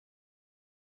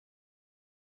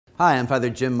Hi, I'm Father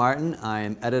Jim Martin. I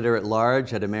am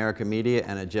editor-at-large at America Media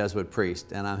and a Jesuit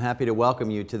priest, and I'm happy to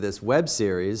welcome you to this web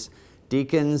series,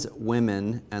 Deacons,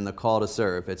 Women, and the Call to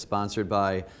Serve. It's sponsored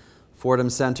by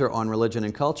Fordham Center on Religion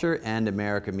and Culture and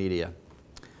America Media.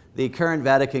 The current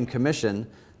Vatican Commission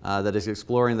that is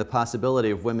exploring the possibility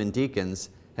of women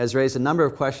deacons has raised a number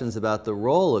of questions about the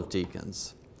role of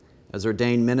deacons. As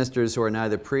ordained ministers who are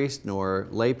neither priests nor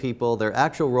lay people, their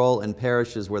actual role in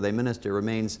parishes where they minister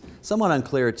remains somewhat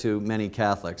unclear to many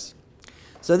Catholics.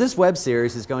 So this web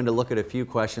series is going to look at a few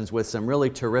questions with some really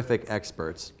terrific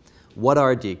experts. What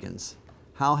are deacons?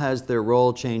 How has their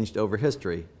role changed over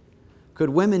history?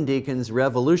 Could women deacons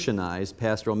revolutionize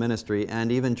pastoral ministry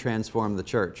and even transform the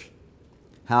church?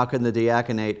 How can the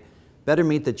diaconate better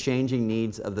meet the changing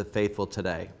needs of the faithful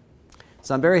today?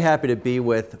 So I'm very happy to be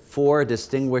with four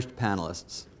distinguished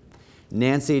panelists.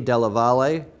 Nancy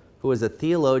Dallavalle, who is a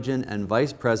theologian and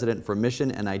vice president for mission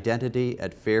and identity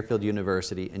at Fairfield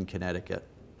University in Connecticut.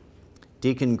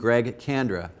 Deacon Greg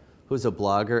Kandra, who is a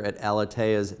blogger at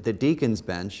Aleteia's The Deacons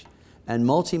Bench and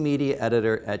multimedia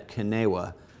editor at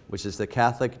Commonweal, which is the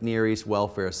Catholic Near East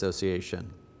Welfare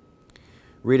Association.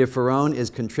 Rita Ferrone is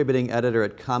contributing editor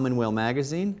at Commonweal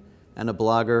magazine and a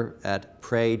blogger at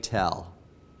Pray Tell.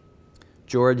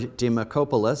 George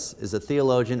Demacopoulos is a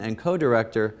theologian and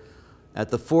co-director at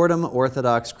the Fordham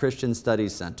Orthodox Christian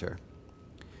Studies Center.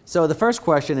 So the first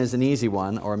question is an easy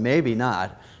one, or maybe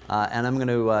not, and I'm going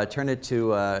to turn it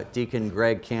to Deacon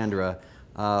Greg Kandra.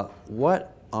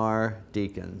 What are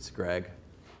deacons, Greg?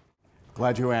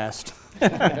 Glad you asked.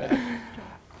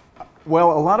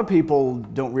 Well, a lot of people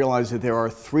don't realize that there are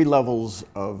three levels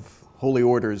of holy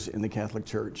orders in the Catholic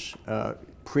Church.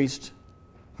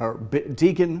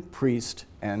 Deacon, priest,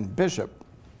 and bishop.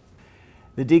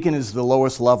 The deacon is the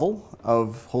lowest level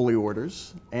of holy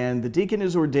orders, and the deacon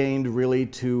is ordained really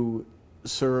to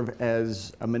serve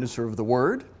as a minister of the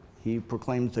word. He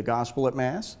proclaims the gospel at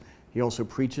Mass. He also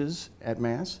preaches at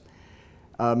Mass.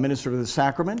 Minister of the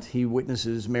sacrament, he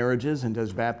witnesses marriages and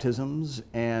does baptisms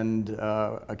and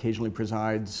occasionally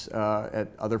presides at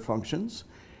other functions.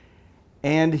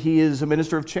 And he is a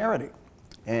minister of charity.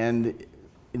 And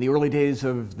in the early days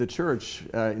of the church,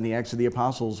 in the Acts of the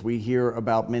Apostles, we hear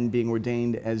about men being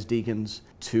ordained as deacons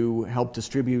to help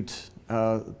distribute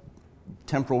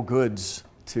temporal goods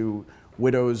to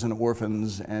widows and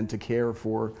orphans and to care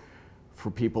for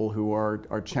people who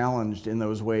are challenged in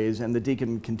those ways. And the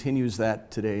deacon continues that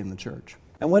today in the church.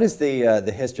 And what is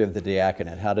the history of the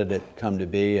diaconate? How did it come to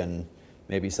be? And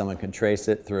maybe someone can trace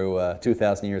it through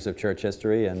 2,000 years of church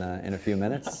history in a few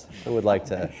minutes. Who would like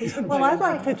to? Well, I'd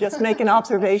like to just make an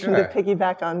observation to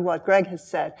piggyback on what Greg has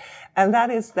said, and that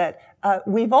is that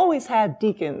we've always had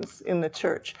deacons in the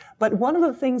church, but one of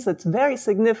the things that's very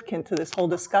significant to this whole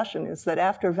discussion is that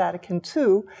after Vatican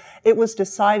II, it was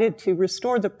decided to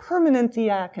restore the permanent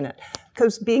diaconate.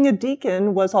 Because being a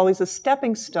deacon was always a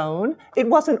stepping stone. It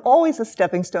wasn't always a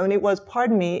stepping stone. It was,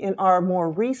 pardon me, in our more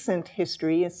recent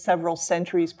history, several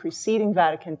centuries preceding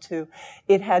Vatican II,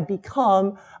 it had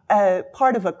become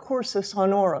part of a cursus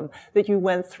honorum, that you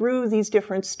went through these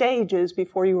different stages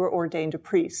before you were ordained a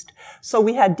priest. So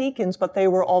we had deacons, but they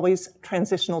were always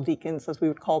transitional deacons, as we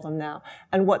would call them now.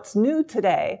 And what's new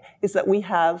today is that we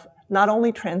have not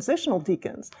only transitional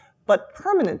deacons, but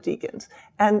permanent deacons.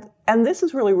 And this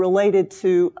is really related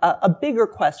to a bigger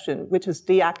question, which is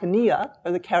diaconia,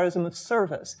 or the charism of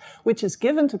service, which is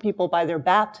given to people by their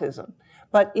baptism.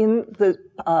 But in the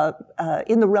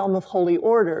realm of holy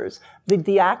orders, the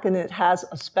diaconate has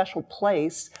a special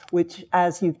place, which,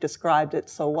 as you've described it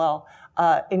so well,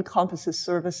 encompasses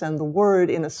service and the word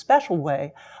in a special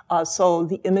way. So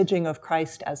the imaging of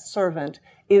Christ as servant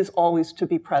is always to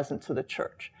be present to the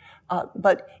church.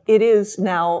 But it is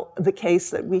now the case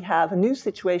that we have a new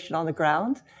situation on the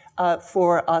ground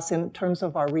for us in terms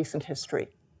of our recent history.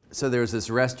 So there's this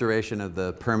restoration of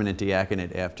the permanent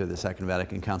diaconate after the Second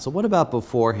Vatican Council. What about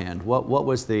beforehand? What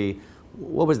was the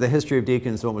history of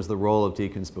deacons? What was the role of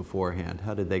deacons beforehand?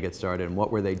 How did they get started, and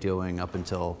what were they doing up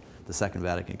until the Second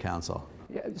Vatican Council?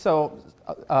 Yeah, so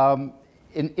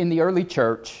in the early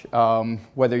church,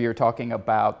 whether you're talking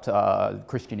about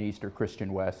Christian East or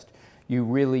Christian West, you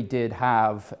really did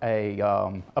have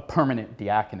a permanent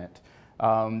diaconate.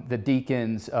 The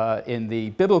deacons in the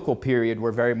biblical period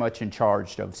were very much in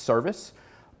charge of service,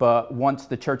 but once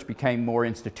the church became more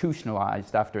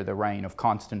institutionalized after the reign of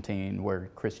Constantine, where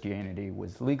Christianity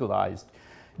was legalized,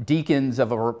 deacons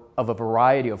of a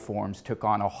variety of forms took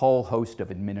on a whole host of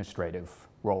administrative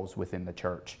roles within the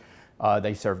church.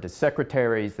 They served as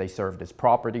secretaries, they served as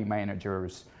property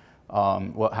managers,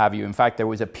 what have you. In fact, there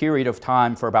was a period of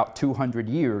time for about 200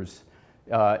 years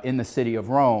in the city of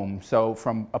Rome, so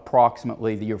from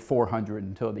approximately the year 400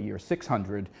 until the year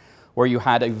 600, where you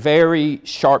had a very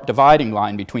sharp dividing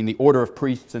line between the order of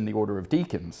priests and the order of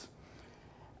deacons.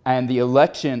 And the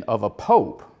election of a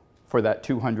pope for that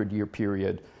 200-year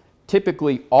period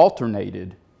typically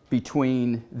alternated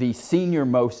between the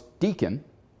senior-most deacon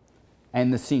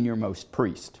and the senior-most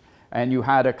priest. And you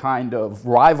had a kind of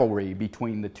rivalry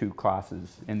between the two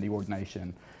classes in the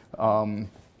ordination. And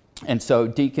so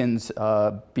deacons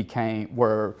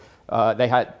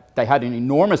they had an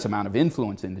enormous amount of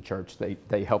influence in the church.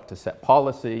 They helped to set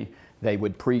policy. They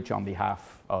would preach on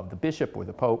behalf of the bishop or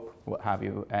the pope, what have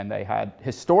you, and they had,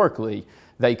 historically,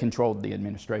 they controlled the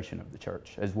administration of the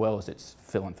church as well as its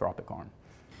philanthropic arm.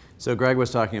 So Greg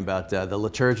was talking about the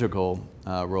liturgical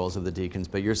roles of the deacons,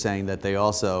 but you're saying that they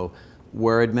also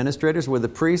were administrators. Were the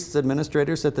priests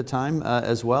administrators at the time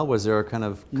as well? Was there a kind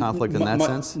of conflict in that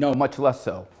sense? No, much less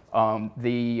so.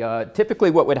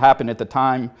 Typically what would happen at the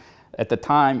time,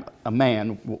 a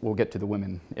man, we'll get to the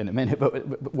women in a minute,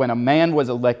 but when a man was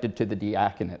elected to the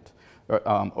diaconate,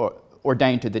 or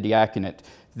ordained to the diaconate,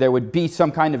 there would be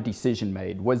some kind of decision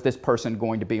made. Was this person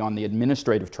going to be on the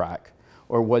administrative track,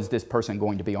 or was this person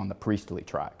going to be on the priestly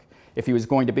track? If he was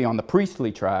going to be on the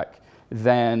priestly track,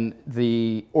 then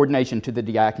the ordination to the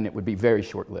diaconate would be very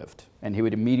short-lived, and he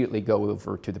would immediately go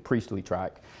over to the priestly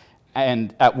track,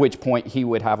 and at which point he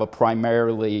would have a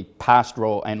primarily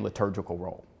pastoral and liturgical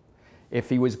role. If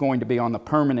he was going to be on the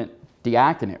permanent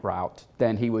diaconate route,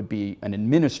 then he would be an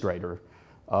administrator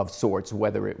of sorts,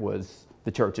 whether it was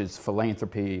the church's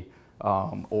philanthropy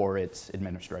or its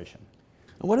administration.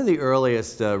 What are the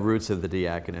earliest roots of the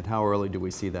diaconate? How early do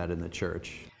we see that in the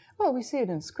church? Well, we see it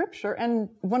in Scripture, and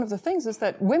one of the things is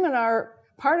that women are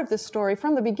part of this story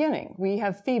from the beginning. We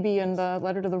have Phoebe in the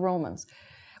letter to the Romans.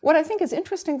 What I think is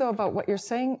interesting, though, about what you're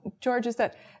saying, George, is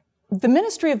that the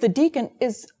ministry of the deacon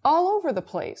is all over the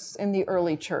place in the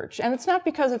early church. And it's not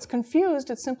because it's confused,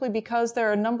 it's simply because there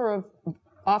are a number of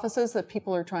offices that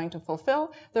people are trying to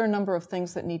fulfill. There are a number of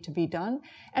things that need to be done.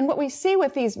 And what we see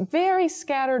with these very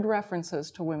scattered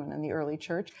references to women in the early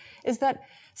church is that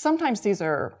sometimes these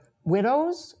are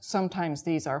widows, sometimes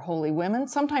these are holy women,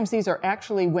 sometimes these are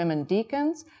actually women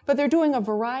deacons, but they're doing a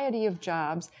variety of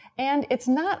jobs, and it's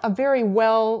not a very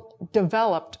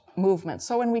well-developed movement.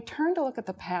 So when we turn to look at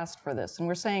the past for this, and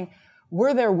we're saying,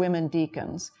 were there women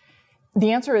deacons?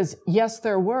 The answer is yes,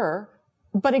 there were,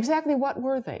 but exactly what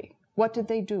were they? What did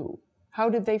they do? How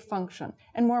did they function?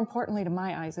 And more importantly, to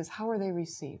my eyes, is how were they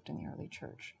received in the early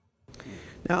church?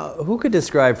 Now, who could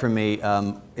describe for me,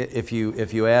 if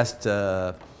you asked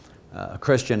a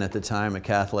Christian at the time, a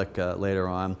Catholic later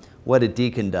on, what a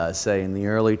deacon does, say in the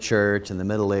early church, in the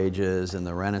Middle Ages, in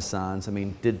the Renaissance? I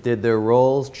mean, did their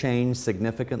roles change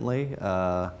significantly?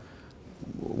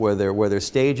 Were there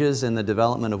stages in the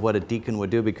development of what a deacon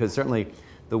would do? Because certainly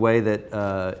the way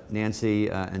that Nancy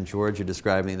and George are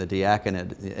describing the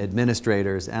diaconate,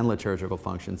 administrators and liturgical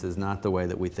functions, is not the way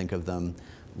that we think of them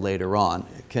later on.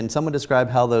 Can someone describe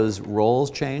how those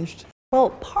roles changed?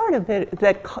 Well, part of it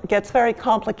that gets very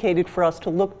complicated for us to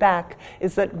look back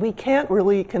is that we can't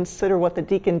really consider what the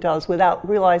deacon does without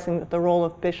realizing that the role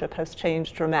of bishop has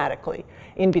changed dramatically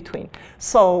in between.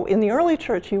 So in the early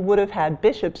church, you would have had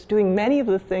bishops doing many of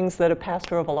the things that a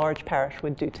pastor of a large parish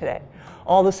would do today.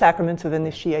 All the sacraments of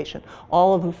initiation,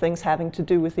 all of the things having to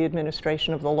do with the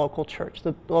administration of the local church.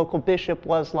 The local bishop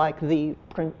was like the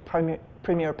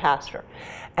premier pastor.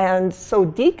 And so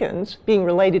deacons, being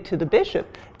related to the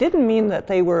bishop, didn't mean that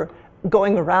they were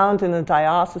going around in a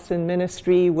diocesan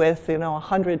ministry with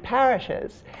 100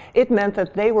 parishes. It meant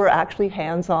that they were actually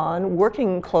hands-on,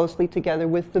 working closely together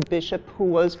with the bishop who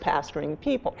was pastoring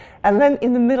people. And then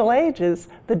in the Middle Ages,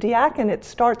 the diaconate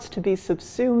starts to be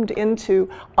subsumed into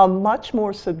a much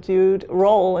more subdued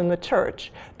role in the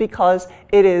church, because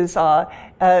it is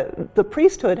the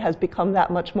priesthood has become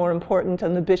that much more important,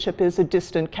 and the bishop is a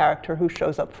distant character who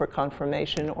shows up for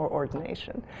confirmation or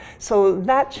ordination. So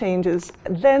that changes.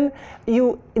 Then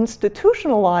you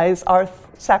institutionalize our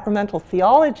sacramental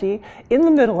theology in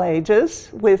the Middle Ages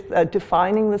with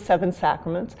defining the 7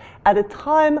 sacraments at a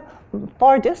time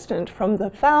far distant from the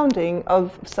founding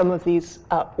of some of these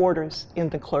orders in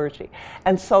the clergy.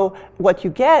 And so what you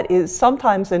get is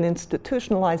sometimes an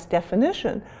institutionalized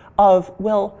definition of,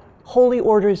 well, holy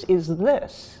orders is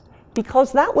this,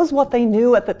 because that was what they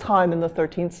knew at the time in the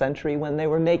 13th century when they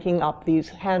were making up these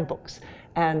handbooks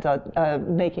and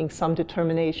making some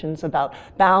determinations about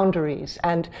boundaries,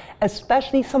 and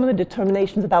especially some of the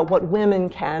determinations about what women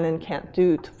can and can't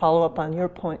do, to follow up on your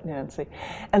point, Nancy.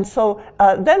 And so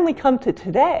then we come to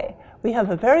today, We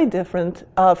have a very different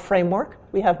framework.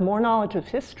 We have more knowledge of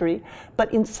history,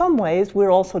 but in some ways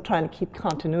we're also trying to keep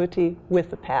continuity with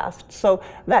the past. So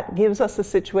that gives us a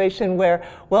situation where,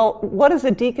 well, what is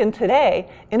a deacon today?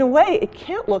 In a way, it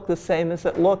can't look the same as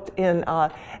it looked in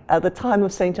at the time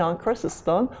of St. John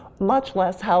Chrysostom, much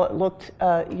less how it looked,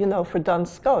 for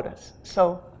Duns Scotus.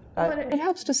 So but it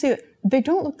helps to see that they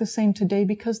don't look the same today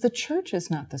because the church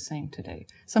is not the same today.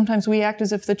 Sometimes we act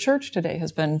as if the church today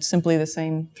has been simply the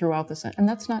same throughout the century, and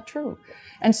that's not true.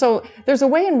 And so there's a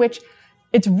way in which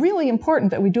it's really important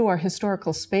that we do our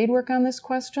historical spade work on this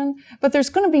question, but there's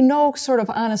going to be no sort of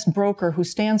honest broker who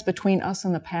stands between us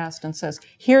and the past and says,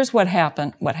 here's what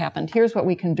happened, here's what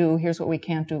we can do, here's what we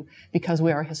can't do, because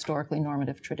we are a historically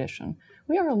normative tradition.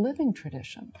 We are a living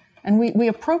tradition, and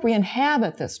we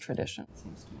inhabit this tradition.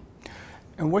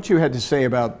 And what you had to say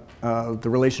about the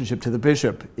relationship to the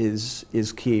bishop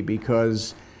is key,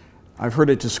 because I've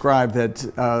heard it described that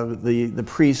the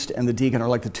priest and the deacon are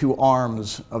like the two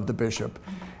arms of the bishop.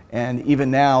 And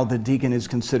even now, the deacon is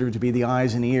considered to be the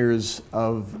eyes and ears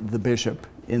of the bishop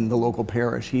in the local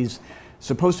parish. He's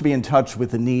supposed to be in touch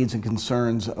with the needs and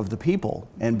concerns of the people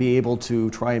and be able to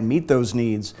try and meet those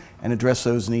needs and address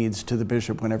those needs to the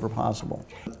bishop whenever possible.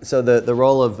 So the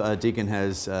role of deacon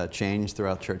has changed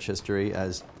throughout church history,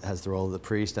 as has the role of the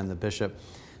priest and the bishop.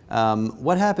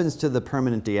 What happens to the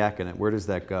permanent diaconate? Where does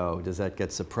that go? Does that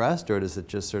get suppressed, or does it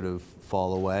just sort of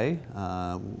fall away?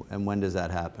 And when does that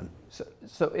happen?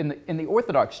 So in the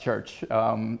Orthodox Church,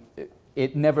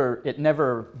 it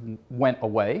never went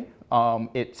away.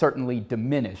 It certainly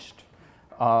diminished.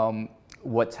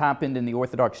 What's happened in the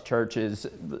Orthodox Church is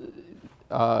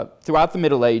throughout the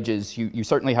Middle Ages, you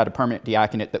certainly had a permanent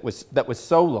diaconate that was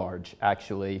so large,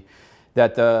 actually,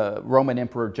 that the Roman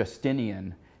Emperor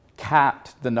Justinian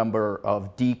capped the number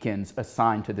of deacons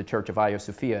assigned to the Church of Hagia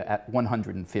Sophia at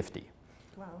 150.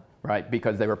 Wow. Right,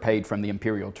 because they were paid from the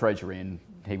imperial treasury, and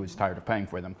he was tired of paying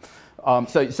for them.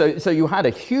 So you had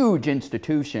a huge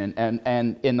institution,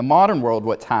 and in the modern world,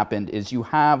 what's happened is you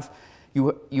have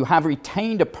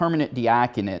retained a permanent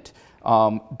diaconate,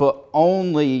 but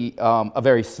only a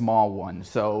very small one.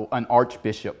 So an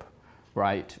archbishop,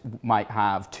 right, might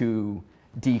have 2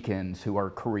 deacons who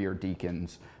are career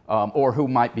deacons, or who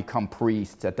might become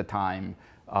priests at the time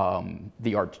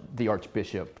the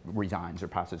archbishop resigns or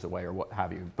passes away or what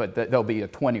have you. But there'll be a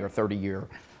 20 or 30 year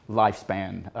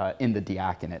lifespan in the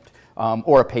diaconate,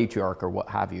 or a patriarch or what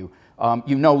have you.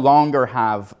 You no longer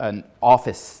have an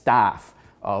office staff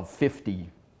of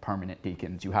 50 permanent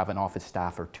deacons. You have an office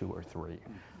staff of 2 or 3.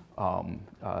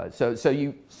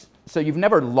 So you've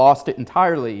never lost it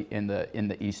entirely in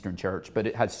the Eastern Church, but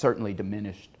it has certainly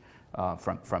diminished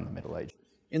from the Middle Ages.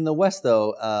 In the West,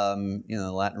 though,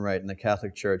 the Latin Rite and the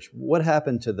Catholic Church, what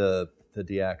happened to the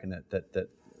diaconate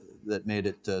that made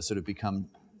it sort of become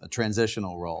a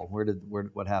transitional role?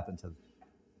 What happened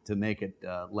to make it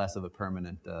less of a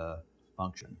permanent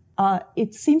function?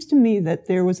 It seems to me that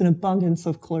there was an abundance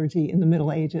of clergy in the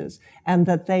Middle Ages, and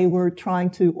that they were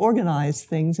trying to organize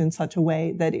things in such a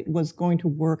way that it was going to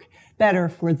work better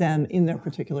for them in their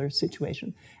particular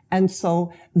situation. And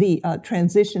so the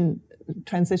transitional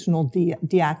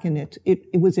diaconate,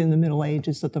 it was in the Middle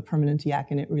Ages that the permanent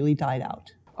diaconate really died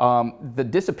out. The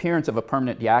disappearance of a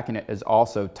permanent diaconate is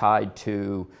also tied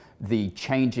to the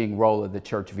changing role of the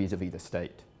church vis-a-vis the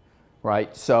state,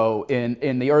 right? So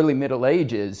in the early Middle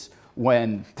Ages,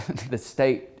 when the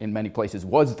state in many places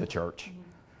was the church,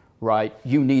 right,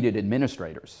 you needed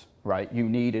administrators, right? You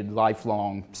needed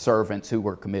lifelong servants who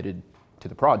were committed to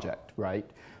the project, right?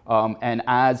 And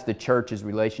as the church's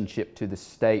relationship to the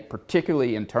state,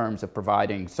 particularly in terms of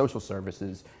providing social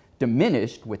services,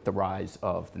 diminished with the rise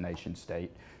of the nation state,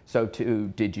 so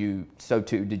too did you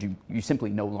simply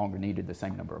no longer needed the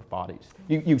same number of bodies.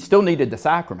 You still needed the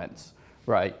sacraments,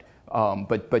 right?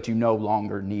 But you no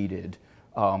longer needed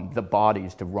the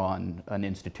bodies to run an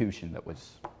institution that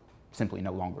was simply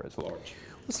no longer as large.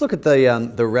 Let's look at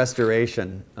the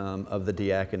restoration of the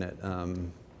diaconate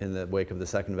in the wake of the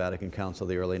Second Vatican Council,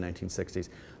 the early 1960s.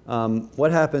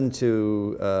 What happened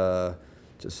to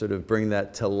sort of bring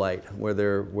that to light? Were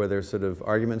there sort of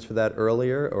arguments for that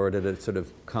earlier, or did it sort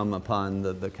of come upon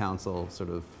the council sort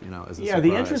of, as a surprise?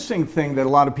 The interesting thing that a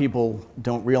lot of people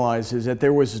don't realize is that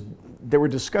there were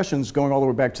discussions going all the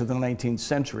way back to the 19th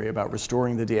century about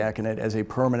restoring the diaconate as a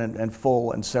permanent and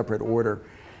full and separate order.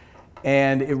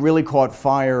 And it really caught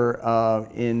fire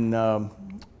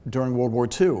during World War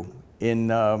II in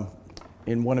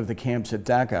one of the camps at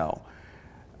Dachau,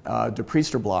 the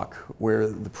Priesterblock, where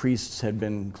the priests had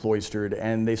been cloistered,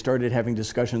 and they started having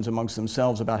discussions amongst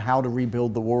themselves about how to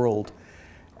rebuild the world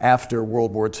after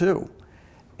World War II.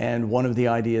 And one of the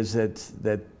ideas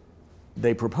that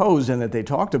they proposed and that they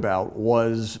talked about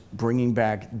was bringing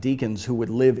back deacons who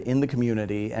would live in the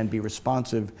community and be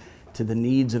responsive to the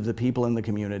needs of the people in the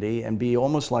community and be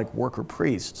almost like worker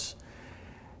priests.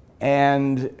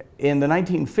 And in the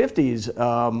 1950s,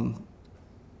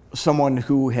 someone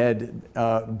who had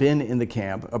been in the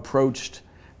camp approached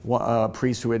a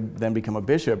priest who had then become a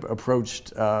bishop,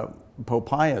 approached Pope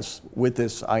Pius with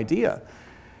this idea.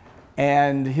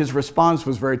 And his response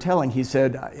was very telling. He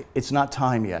said, "It's not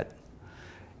time yet."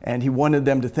 And he wanted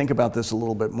them to think about this a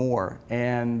little bit more.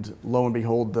 And lo and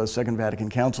behold, the Second Vatican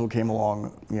Council came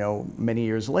along, many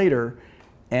years later,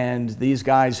 and these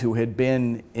guys who had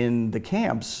been in the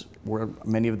camps,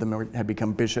 many of them had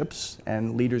become bishops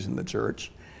and leaders in the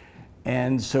church.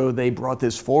 And so they brought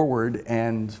this forward,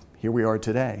 and here we are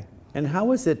today. And how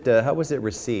was it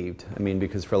received? I mean,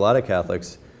 because for a lot of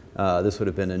Catholics, this would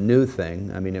have been a new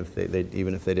thing. I mean,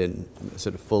 even if they didn't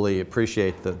sort of fully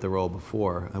appreciate the role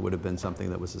before, it would have been something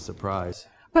that was a surprise.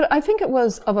 But I think it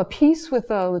was of a piece with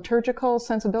the liturgical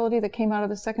sensibility that came out of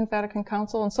the Second Vatican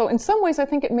Council. And so in some ways, I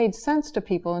think it made sense to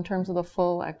people in terms of the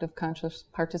full active conscious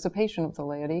participation of the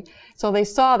laity. So they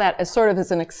saw that as sort of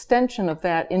as an extension of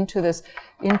that into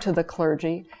the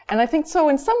clergy. And I think so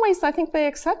in some ways, I think they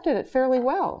accepted it fairly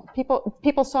well.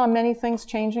 People saw many things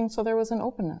changing, so there was an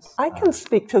openness. I can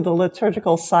speak to the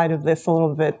liturgical side of this a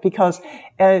little bit because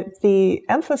the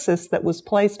emphasis that was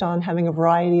placed on having a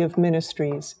variety of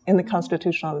ministries in the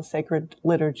Constitution on the Sacred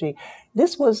Liturgy,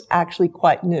 this was actually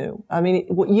quite new. I mean,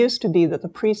 it used to be that the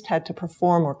priest had to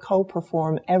perform or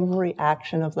co-perform every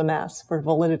action of the Mass for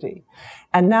validity.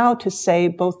 And now to say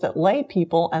both that lay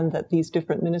people and that these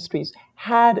different ministries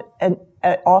had an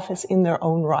office in their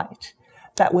own right,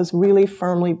 that was really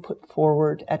firmly put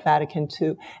forward at Vatican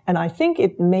II. And I think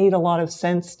it made a lot of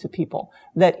sense to people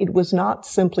that it was not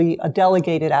simply a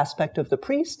delegated aspect of the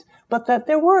priest, but that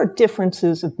there were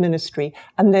differences of ministry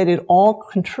and that it all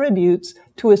contributes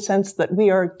to a sense that we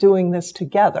are doing this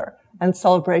together. And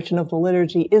celebration of the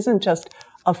liturgy isn't just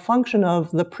a function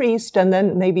of the priest and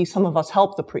then maybe some of us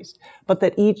help the priest, but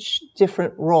that each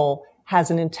different role has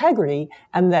an integrity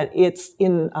and that it's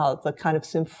in the kind of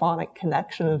symphonic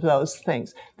connection of those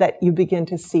things that you begin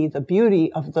to see the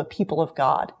beauty of the people of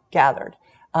God gathered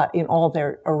in all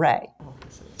their array.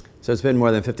 So it's been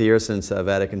more than 50 years since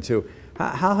Vatican II.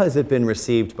 How has it been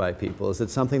received by people? Is it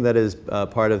something that is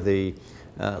part of the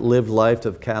lived life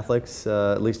of Catholics,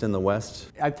 at least in the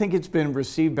West? I think it's been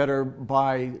received better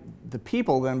by the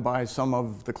people than by some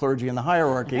of the clergy in the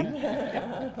hierarchy.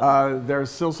 There are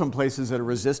still some places that are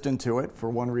resistant to it for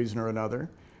one reason or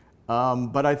another.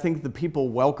 But I think the people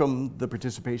welcome the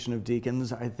participation of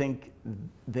deacons. I think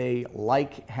they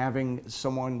like having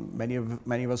someone, many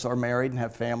of us are married and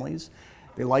have families.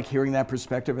 They like hearing that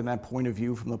perspective and that point of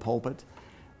view from the pulpit.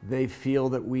 They feel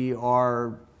that we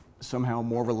are somehow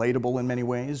more relatable in many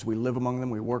ways. We live among them,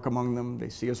 we work among them, they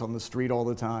see us on the street all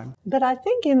the time. But I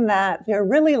think in that there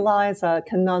really lies a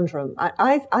conundrum.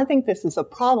 I think this is a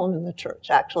problem in the church,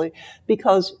 actually,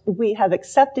 because we have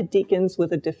accepted deacons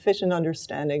with a deficient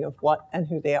understanding of what and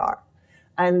who they are.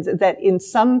 And that in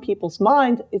some people's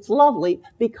mind, it's lovely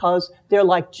because they're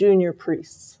like junior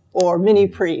priests or mini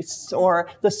priests or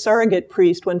the surrogate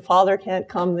priest. When father can't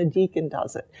come, the deacon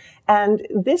does it. And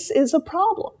this is a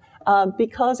problem.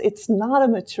 Because it's not a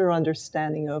mature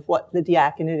understanding of what the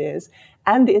diaconate is,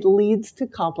 and it leads to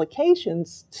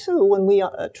complications, too, when we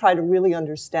try to really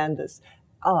understand this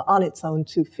on its own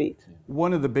 2 feet.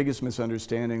 One of the biggest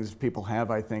misunderstandings people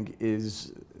have, I think,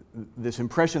 is this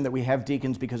impression that we have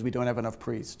deacons because we don't have enough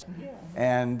priests. Yeah.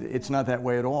 And it's not that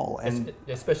way at all. And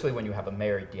especially when you have a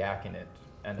married diaconate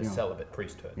and a celibate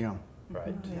priesthood. Yeah.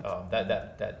 Right? Yeah.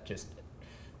 That just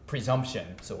presumption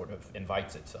sort of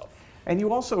invites itself. And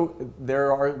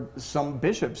there are some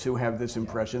bishops who have this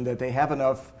impression that they have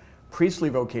enough priestly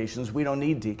vocations, we don't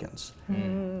need deacons,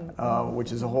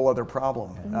 which is a whole other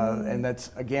problem. And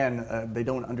that's, again, they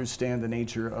don't understand the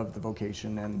nature of the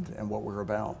vocation and what we're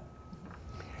about.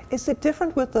 Is it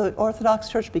different with the Orthodox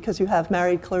Church because you have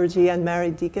married clergy and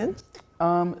married deacons?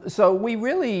 So we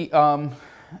really,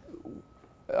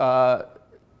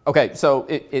 okay, so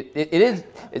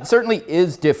it certainly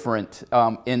is different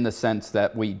in the sense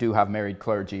that we do have married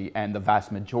clergy and the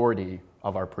vast majority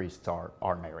of our priests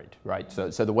are married, right? So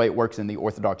the way it works in the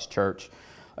Orthodox Church,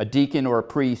 a deacon or a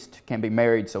priest can be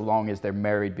married so long as they're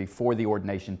married before the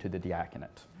ordination to the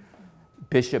diaconate.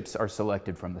 Bishops are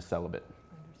selected from the celibate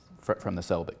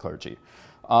clergy.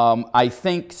 I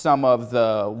think some of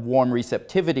the warm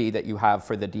receptivity that you have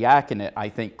for the diaconate, I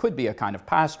think, could be a kind of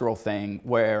pastoral thing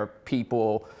where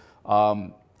people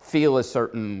feel a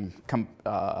certain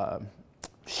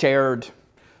shared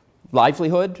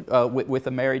livelihood with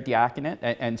a married diaconate,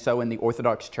 and so in the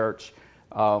Orthodox Church,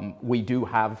 we do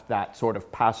have that sort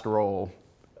of pastoral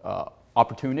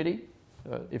opportunity,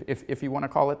 if you want to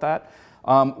call it that.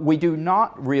 We do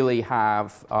not really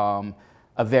have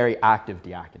a very active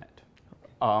diaconate.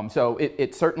 So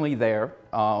it's certainly there,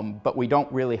 but we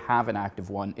don't really have an active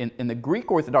one. In the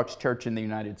Greek Orthodox Church in the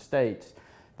United States,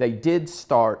 they did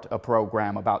start a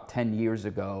program about 10 years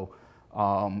ago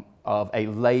of a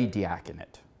lay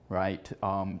diaconate, right?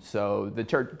 So the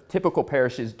typical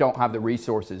parishes don't have the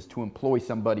resources to employ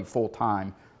somebody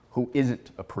full-time who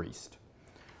isn't a priest.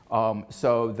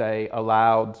 So they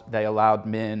allowed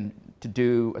men to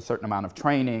do a certain amount of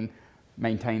training,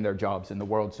 maintain their jobs in the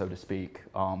world, so to speak,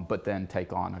 but then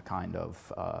take on a kind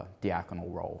of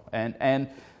diaconal role. And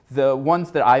the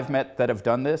ones that I've met that have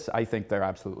done this, I think they're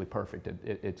absolutely perfect.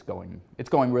 It's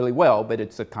going really well, but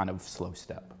it's a kind of slow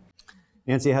step.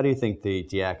 Nancy, how do you think the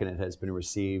diaconate has been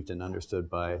received and understood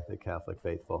by the Catholic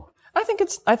faithful? I think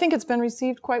it's been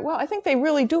received quite well. I think they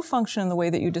really do function in the way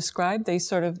that you described.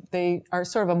 They are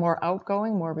sort of a more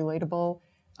outgoing, more relatable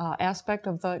aspect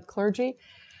of the clergy.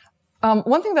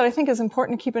 One thing that I think is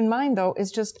important to keep in mind, though,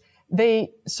 is just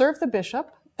they serve the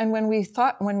bishop. And when we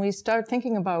start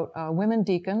thinking about women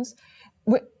deacons,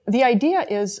 the idea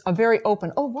is a very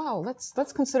open, oh, wow,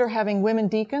 let's consider having women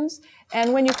deacons.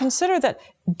 And when you consider that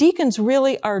deacons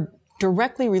really are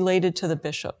directly related to the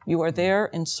bishop, you are there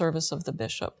in service of the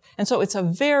bishop. And so it's a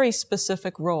very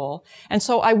specific role. And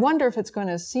so I wonder if it's going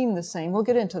to seem the same. We'll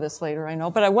get into this later, I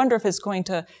know, but I wonder if it's going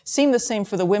to seem the same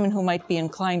for the women who might be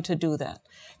inclined to do that.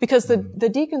 Because the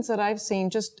deacons that I've seen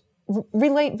just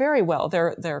relate very well.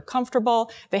 They're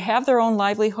comfortable. They have their own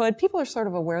livelihood. People are sort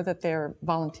of aware that they're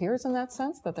volunteers in that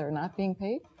sense, that they're not being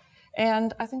paid.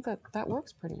 And I think that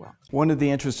works pretty well. One of the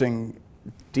interesting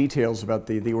details about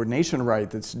the ordination rite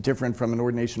that's different from an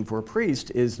ordination for a priest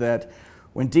is that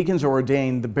when deacons are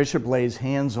ordained, the bishop lays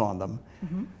hands on them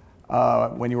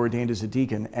when you're ordained as a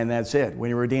deacon, and that's it. When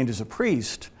you're ordained as a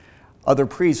priest, other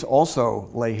priests also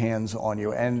lay hands on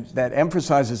you, and that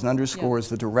emphasizes and underscores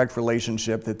the direct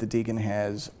relationship that the deacon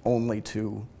has only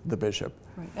to the bishop.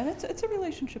 Right, and it's a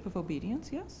relationship of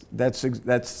obedience, yes?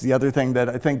 That's the other thing that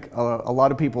I think a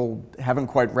lot of people haven't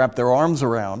quite wrapped their arms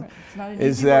around, right.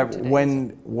 is that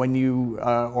when you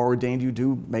are ordained, you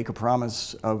do make a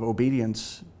promise of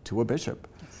obedience to a bishop.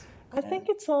 I think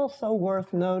it's also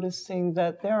worth noticing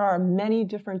that there are many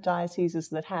different dioceses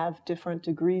that have different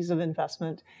degrees of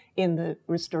investment in the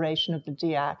restoration of the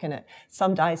diaconate.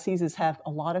 Some dioceses have a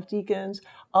lot of deacons,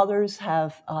 others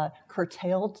have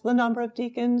curtailed the number of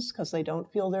deacons because they don't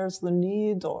feel there's the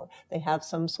need, or they have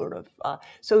some sort of,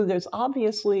 so there's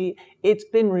obviously, it's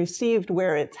been received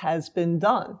where it has been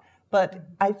done. But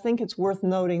I think it's worth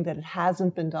noting that it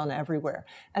hasn't been done everywhere.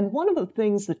 And one of the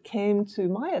things that came to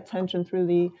my attention through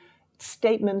the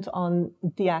statement on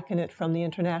diaconate from the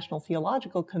International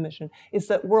Theological Commission is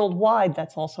that worldwide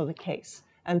that's also the case.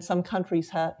 And some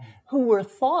countries who were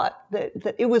thought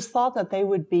that it was thought that they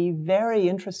would be very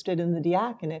interested in the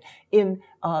diaconate in,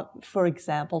 for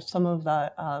example, some of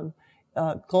the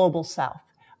global South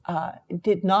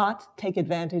did not take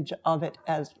advantage of it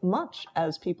as much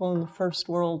as people in the first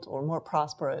world or more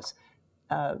prosperous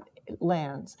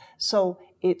lands. So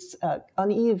it's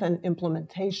uneven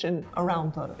implementation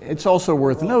around the... It's also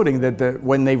worth noting that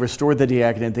when they restored the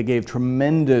diaconate, they gave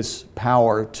tremendous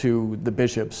power to the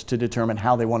bishops to determine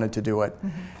how they wanted to do it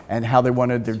and how they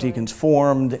wanted their deacons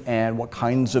formed and what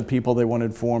kinds of people they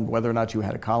wanted formed, whether or not you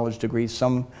had a college degree.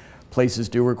 Some places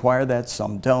do require that,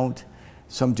 some don't.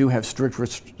 Some do have strict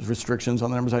restrictions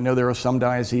on the numbers. I know there are some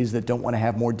dioceses that don't want to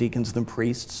have more deacons than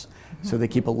priests, so they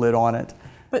keep a lid on it.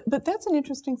 But that's an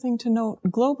interesting thing to note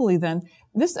globally then.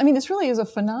 This really is a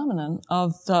phenomenon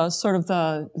of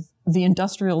the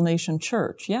industrial nation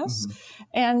church, yes?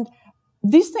 And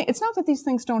these things, it's not that these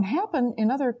things don't happen in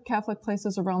other Catholic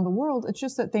places around the world, it's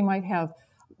just that they might have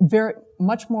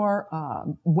much more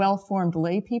well-formed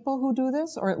lay people who do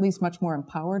this, or at least much more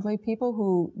empowered lay people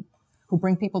who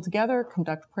bring people together,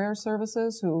 conduct prayer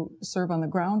services, who serve on the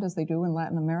ground as they do in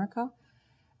Latin America.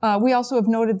 We also have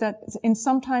noted that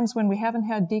sometimes when we haven't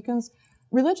had deacons,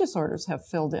 religious orders have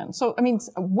filled in. So, I mean,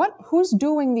 who's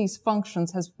doing these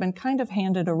functions has been kind of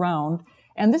handed around,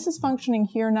 and this is functioning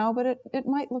here now, but it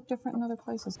might look different in other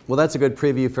places. Well, that's a good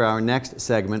preview for our next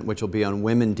segment, which will be on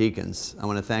women deacons. I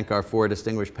want to thank our four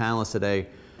distinguished panelists today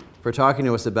for talking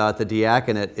to us about the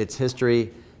diaconate, its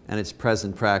history, and its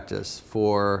present practice.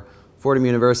 For Fordham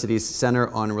University's Center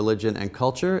on Religion and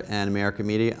Culture and American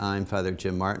Media, I'm Father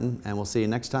Jim Martin, and we'll see you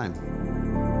next time.